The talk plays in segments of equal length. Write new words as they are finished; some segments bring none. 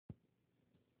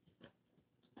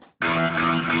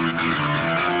Hello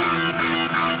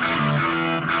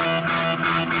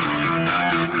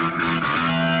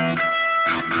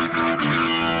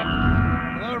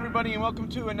everybody and welcome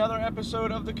to another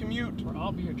episode of The Commute. Where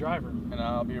I'll be your driver. And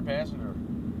I'll be your passenger.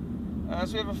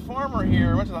 So we have a farmer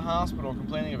here, went to the hospital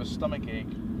complaining of a stomach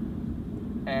ache.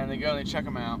 And they go and they check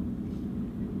him out.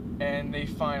 And they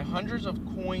find hundreds of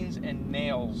coins and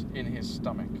nails in his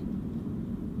stomach.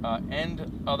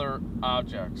 And other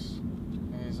objects.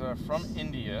 He's from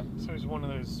India. So he's one of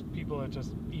those people that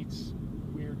just eats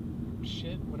weird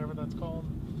shit, whatever that's called?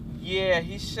 Yeah,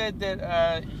 he said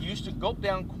that he used to gulp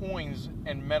down coins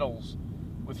and metals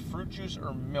with fruit juice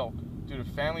or milk due to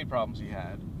family problems he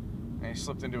had. And he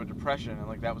slipped into a depression, and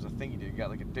like that was a thing he did. He got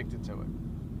like addicted to it.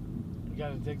 He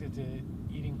got addicted to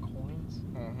eating coins?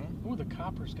 Mm-hmm. Ooh, the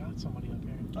coppers got somebody up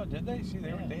here. Oh, did they? See, they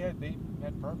Yeah. they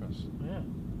had purpose. Yeah.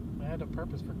 I had a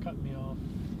purpose for cutting me off.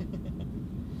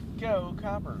 Go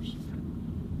Coppers.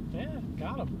 Yeah,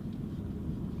 got him.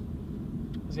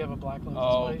 Does he have a black license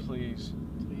Oh, plate? please.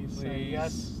 Please say Please.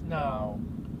 yes. No.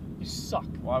 You suck.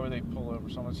 Why would they pull over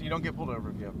someone? So you don't get pulled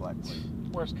over if you have black plate.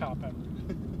 Worst cop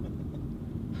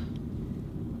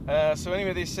ever. So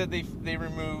anyway, they said they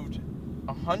removed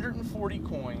 140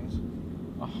 coins,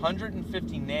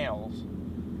 150 nails,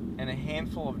 and a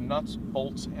handful of nuts,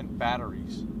 bolts, and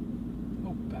batteries.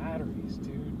 Oh, batteries,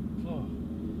 dude. Oh.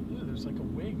 Ooh, there's like a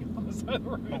wig on the side of the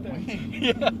road A there. wig?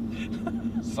 Yeah.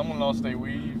 Someone lost their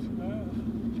weave.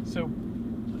 So,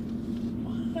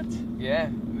 what?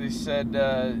 Yeah, they said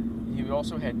he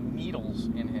also had needles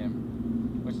in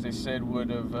him, which they said would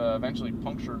have eventually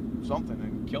punctured something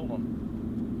and killed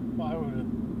him. Well, I would have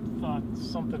thought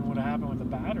something would have happened with the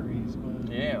batteries,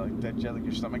 but... Yeah, like that, like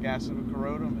your stomach acid would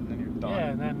corrode them, and then you're done. Yeah,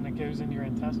 and then it goes into your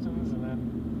intestines, and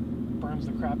then burns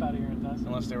the crap out of your intestines.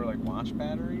 Unless they were like watch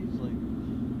batteries, like.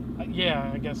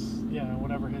 Yeah, I guess, yeah,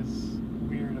 whatever his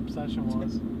weird obsession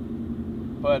was.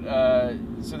 But,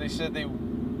 so they said they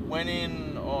went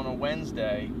in on a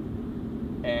Wednesday,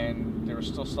 and there was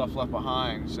still stuff left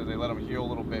behind, so they let them heal a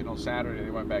little bit, and on Saturday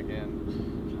they went back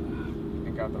in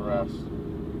and got the rest.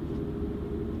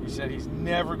 He said he's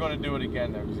never going to do it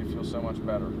again, though, because he feels so much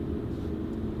better.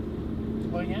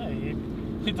 Well, yeah,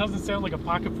 it doesn't sound like a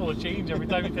pocket full of change every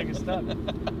time you take a step.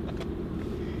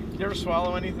 You ever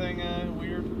swallow anything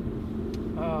weird?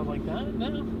 Like that?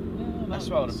 No. I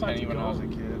swallowed a penny when I was a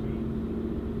kid.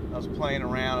 I was playing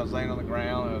around, I was laying on the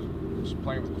ground, and I was just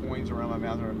playing with coins around my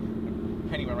mouth, and a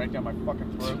penny went right down my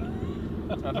fucking throat.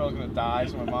 I thought I was going to die,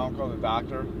 so my mom called the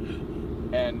doctor.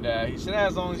 And he said,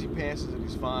 as long as he passes it,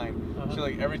 he's fine. Uh-huh. So,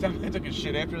 like, every time I took a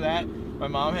shit after that, my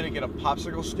mom had to get a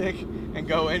popsicle stick and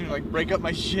go in and, like, break up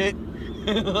my shit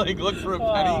and, like, look for a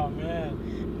penny. Oh,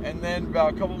 man. And then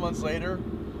about a couple months later,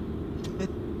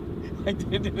 I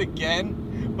did it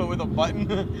again, but with a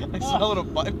button. I swallowed a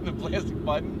button, a plastic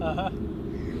button. Uh-huh.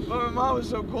 But my mom was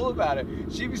so cool about it.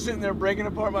 She'd be sitting there breaking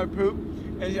apart my poop.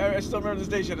 And I still remember this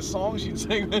day, she had a song she'd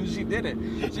sing when she did it.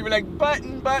 She'd be like,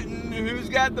 button, button, who's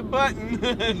got the button?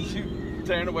 And she'd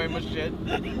tearing away my shit.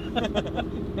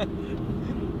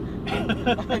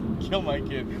 I'd kill my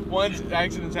kid. Once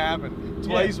accidents happen.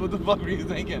 Twice, Yeah. what the fuck were you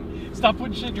thinking? Stop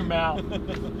putting shit in your mouth.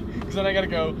 Because then I gotta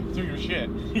go through your shit.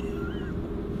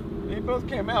 They both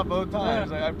came out both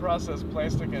times. Yeah. I processed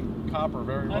plastic and copper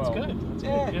very That's well. good. That's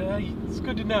Yeah. good. Yeah, it's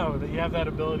good to know that you have that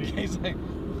ability. In case I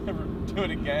never do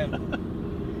it again.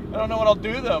 I don't know what I'll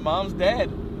do though. Mom's dead.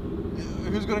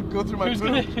 Who's gonna go through my Who's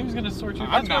poop? gonna sort you?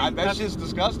 I'm not. That's just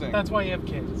disgusting. That's why you have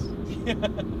kids.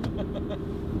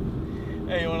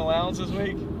 Hey, you want allowance this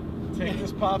week? Take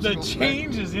this popsicle. The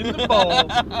change is in the bowl.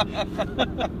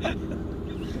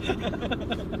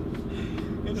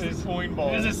 It's this coin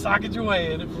ball. There's a socket your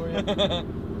way in it for you.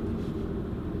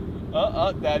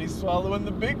 Daddy's swallowing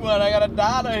the big one. I got a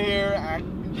dollar here.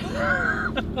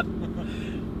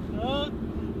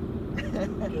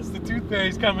 Guess the tooth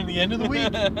fairy's coming the end of the week.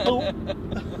 Oh.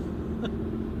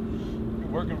 You're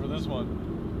working for this one.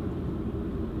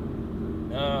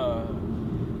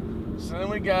 So then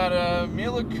we got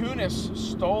Mila Kunis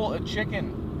stole a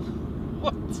chicken.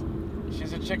 What?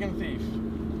 She's a chicken thief.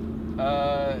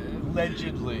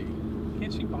 Allegedly.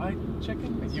 Can't she buy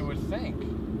chicken? You would think.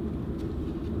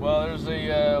 Well, there's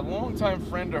a longtime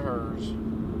friend of hers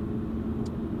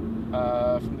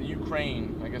from the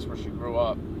Ukraine, I guess where she grew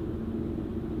up,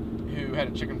 who had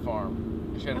a chicken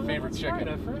farm. She had a favorite chicken. Right.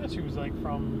 I forgot she was like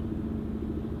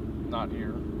from... Not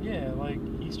here. Yeah, like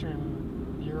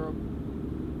Eastern Europe.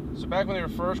 So back when they were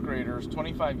first graders,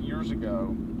 25 years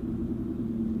ago,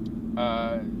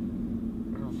 her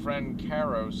friend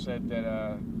Caro said that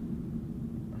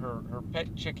her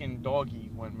pet chicken Doggy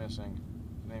went missing.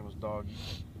 His name was Doggy.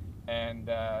 And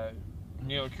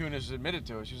Mila Kunis admitted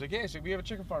to it. She was like, yeah, so we have a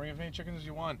chicken farm. You have as many chickens as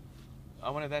you want. I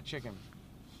wanted that chicken.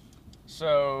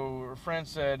 So her friend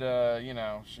said,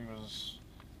 she was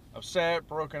upset,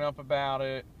 broken up about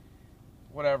it,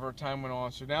 whatever, time went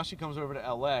on. So now she comes over to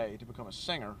L.A. to become a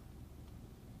singer,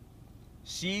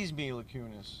 sees Mila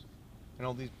Kunis, and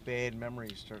all these bad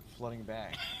memories start flooding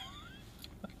back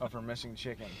of her missing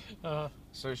chicken.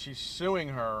 So she's suing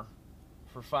her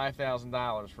for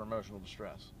 $5,000 for emotional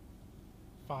distress.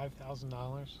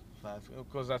 $5,000?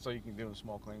 Because that's all you can do in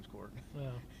small claims court. Yeah.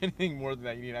 Anything more than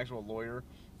that, you need an actual lawyer,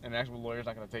 and an actual lawyer's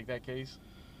not going to take that case.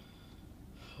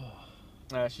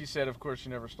 She said, of course, she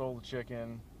never stole the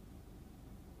chicken.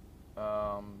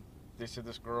 They said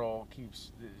this girl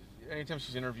keeps, anytime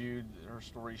she's interviewed, her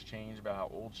stories change about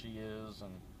how old she is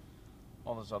and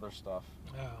all this other stuff.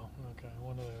 Oh, okay,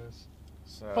 one of those.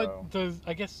 So, but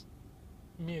I guess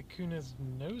Mila Kunis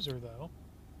knows her though.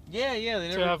 Yeah, they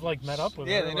never to have like met up with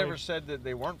her. Yeah, they never said that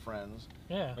they weren't friends.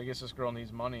 Yeah. I guess this girl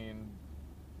needs money and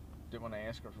didn't want to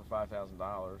ask her for $5,000.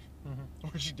 Mm-hmm.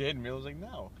 Or she did, and Mila was like,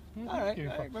 no. Mm-hmm. All right,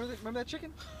 remember that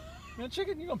chicken? Remember that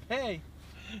chicken? You're going to pay.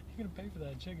 You're going to pay for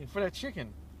that chicken. For that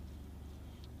chicken.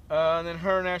 And then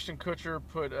her and Ashton Kutcher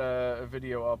put a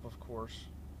video up, of course.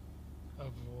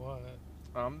 Of what?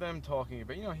 Them talking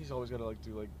about, he's always got to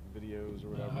do videos or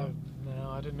whatever. No,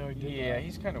 I didn't know he did that. Yeah,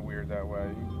 he's kind of weird that way.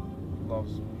 He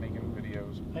loves making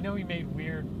videos. I know he made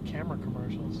weird camera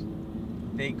commercials.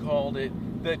 They called it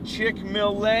the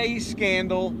Chick-fil-A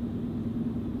scandal.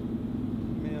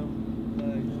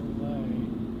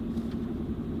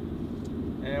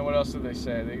 And what else did they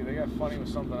say? They got funny with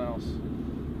something else.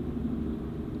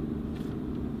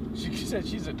 She said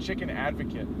she's a chicken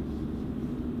advocate.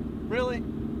 Really?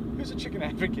 Who's a chicken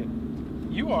advocate?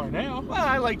 You are now. Well,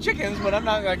 I like chickens, but I'm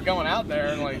not going out there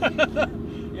and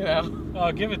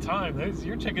Oh, give it time.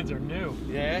 Your chickens are new.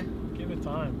 Yeah? Give it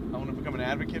time. I want to become an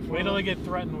advocate for Wait till them. they get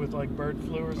threatened with bird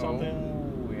flu or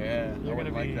something. Oh, yeah. You're I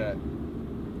wouldn't like that.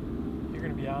 You're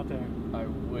going to be out there. I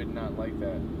would not like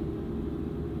that.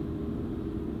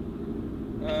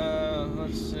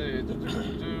 Let's see.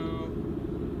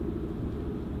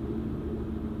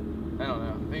 I don't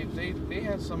know. They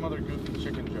had some other goofy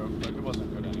chicken joke, but it wasn't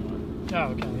good anyway.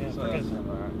 Oh, okay, yeah. So that's not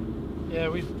right. Yeah,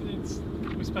 we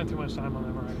spent too much time on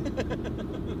them already.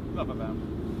 Enough of them.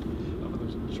 Enough of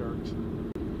those jerks.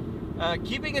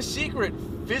 Keeping a secret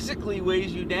physically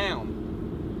weighs you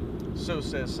down. So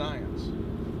says science.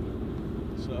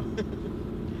 So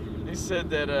they said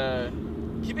that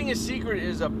keeping a secret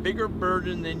is a bigger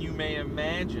burden than you may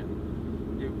imagine.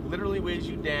 It literally weighs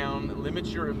you down,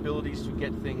 limits your abilities to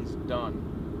get things done.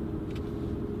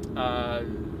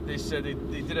 They said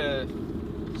they did a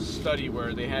study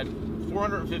where they had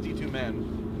 452 men,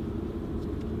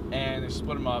 and they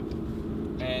split them up,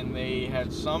 and they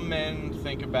had some men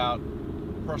think about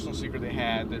a personal secret they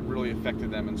had that really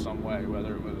affected them in some way,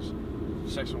 whether it was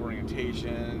sexual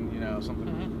orientation,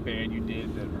 something bad you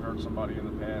did that hurt somebody in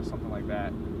the past, something like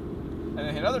that. And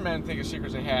they had other men think of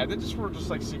secrets they had that were just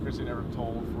secrets they never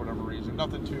told for whatever reason,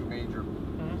 nothing too major.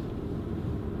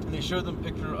 And they showed them a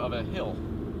picture of a hill,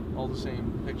 all the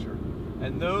same picture.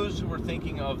 And those who were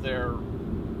thinking of their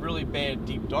really bad,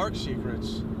 deep, dark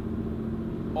secrets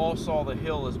all saw the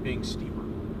hill as being steeper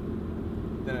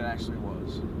than it actually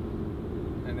was.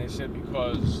 And they said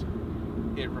because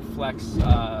it reflects,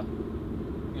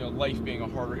 life being a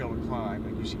harder hill to climb.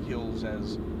 You see hills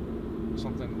as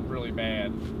something really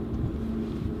bad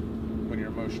when you're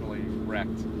emotionally wrecked.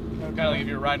 Okay. Kind of like if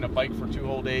you're riding a bike for 2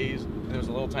 whole days and there's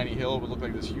a little tiny hill, it would look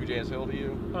like this huge ass hill to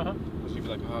you. Because you'd be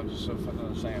like, oh, I'm just so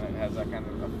saying it has that kind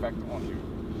of effect on you.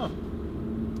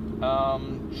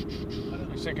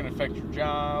 It can affect your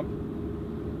job.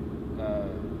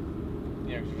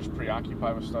 You're just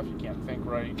preoccupied with stuff, you can't think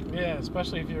right. Yeah,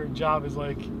 especially if your job is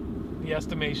the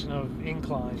estimation of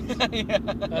inclines. Yeah.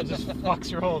 That just fucks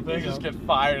your whole thing. You just get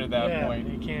fired at that point.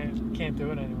 You can't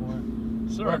do it anymore.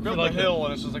 So I built a hill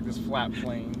and it's just this flat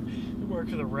plane. You work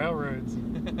for the railroads.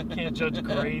 You can't judge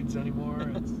grades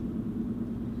anymore.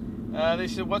 They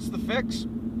said, what's the fix?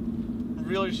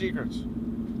 Reveal your secrets.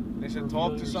 They said,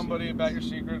 talk to somebody about your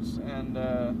secrets, and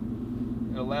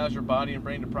it allows your body and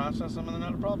brain to process them, and they're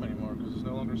not a problem anymore because it's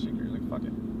no longer a secret. You're like, fuck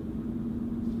it.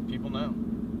 People know.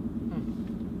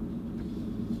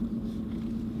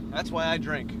 That's why I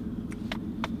drink.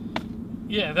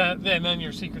 Yeah, then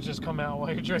your secrets just come out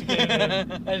while you're drinking, and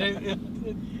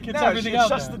it gets everything out. It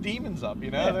shuts the demons up,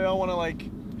 Yeah. They all want to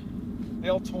they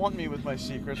all taunt me with my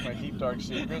secrets, my deep dark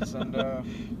secrets, and I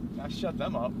shut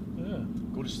them up. Yeah.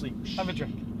 Go to sleep. Have a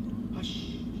drink. Hush.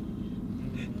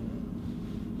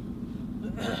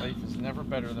 Life is never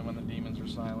better than when the demons are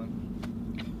silent.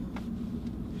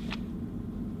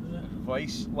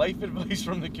 advice, life advice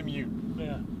from the commute.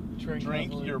 Yeah. Drink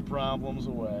heavily your problems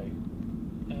away.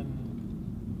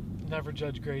 and never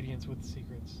judge gradients with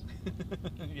secrets.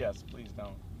 Yes, please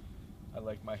don't. I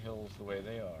like my hills the way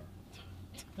they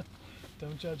are.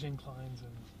 Don't judge inclines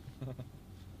and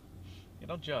You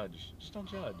don't judge. Just don't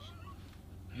judge.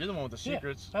 You're the one with the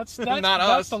secrets. Yeah, that's not that's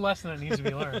us. the lesson that needs to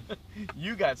be learned.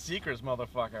 You got secrets,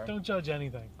 motherfucker. Don't judge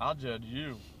anything. I'll judge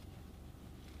you.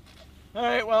 All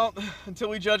right, well, until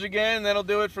we judge again, that'll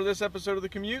do it for this episode of The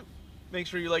Commute. Make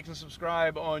sure you like and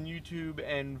subscribe on YouTube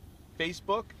and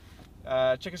Facebook.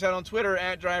 Check us out on Twitter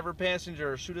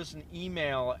 @DriverPassenger. Shoot us an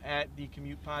email at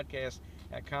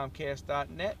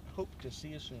thecommutepodcast@comcast.net. Hope to see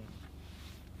you soon.